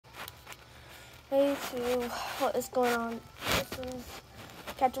Hey to what is going on? This is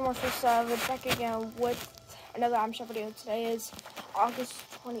Captain Marshall Savage back again with another I'm Shop video. Today is August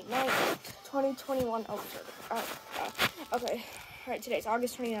 29th, 2021. Oh, sorry. Okay. Alright, today's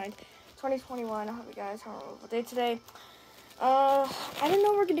August 29th, 2021. I hope you guys have a wonderful day today. I don't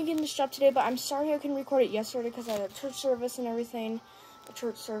know we're gonna get in the shop today, but I'm sorry I couldn't record it yesterday because I had a church service and everything. I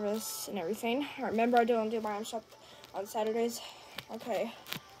remember I don't do my I'm Shop on Saturdays. Okay.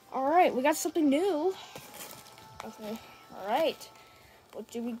 Alright, we got something new. Okay, alright. What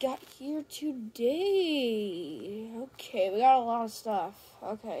do we got here today? Okay, we got a lot of stuff.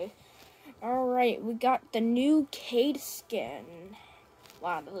 Okay. Alright, we got the new Cade skin.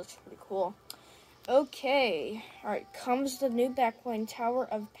 Wow, that looks pretty cool. Okay. Alright, comes the new backline Tower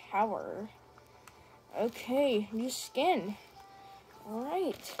of Power. Okay, new skin.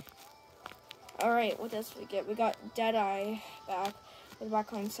 Alright. Alright, what else we get? We got Deadeye back. With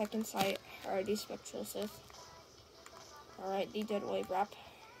backline Second Sight. Alright, the Spectral Sith. Alright, the Dead Wave Wrap.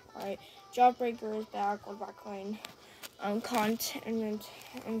 Alright, Jawbreaker is back with backline content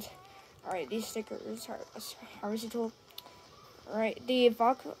and alright, these stickers Harvesting Tool. Alright, the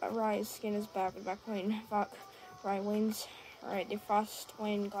Valkyrie skin is back with backline Valkyrie Wings. Alright, the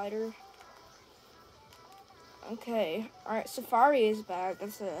Frostwind Glider. Okay, alright, Safari is back.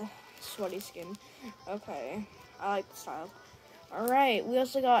 That's a sweaty skin. Okay, I like the style. Alright, we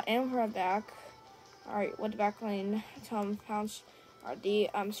also got Emperor back. Alright, with the backline Tom Pounce. Alright, the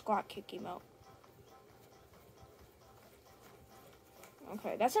squat kick emote.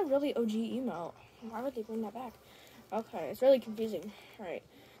 Okay, that's a really OG emote. Why would they bring that back? Okay, it's really confusing. Alright,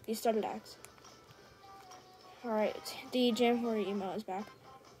 the started axe. Alright, the Jamhuri emote is back.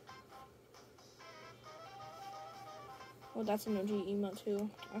 Oh, that's an OG emote too.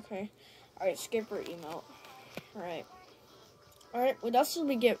 Okay. Alright, Skipper emote. Alright. Alright, what else did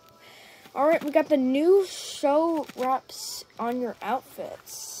we get? Alright, we got the new show wraps on your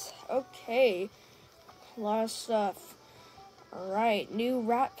outfits. Okay. A lot of stuff. Alright, new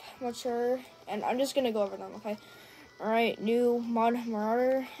wrap mature. And I'm just gonna go over them, okay? Alright, new mod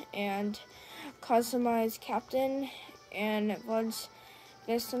marauder and customized captain and Vlad's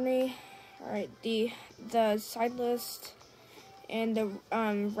destiny. Alright, the side list and the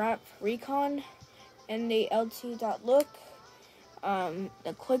wrap recon and the LT.look.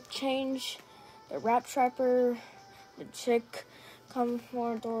 The quick change, the wrap trapper, the chick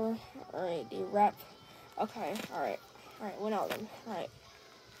comforter, alright, the wrap, okay, alright, went out then, alright,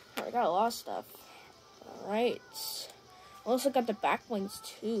 got a lot of stuff, alright, we also got the back wings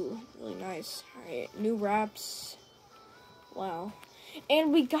too, really nice, alright, new wraps, wow,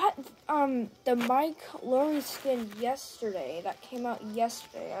 and we got, the Mike Lurie skin yesterday, that came out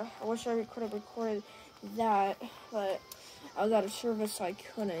yesterday. I wish I could have recorded that, but I was out of service, so I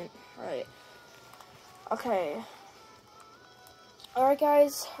couldn't. Alright. Okay. Alright,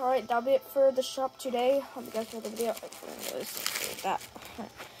 guys. Alright, that'll be it for the shop today. Hope you guys enjoyed the video.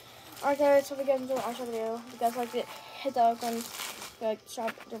 Alright, guys. Hope you guys enjoyed our shop video. If you guys liked it, hit that like button. If you like the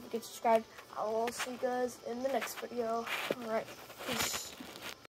shop, don't forget to subscribe. I will see you guys in the next video. Alright. Peace.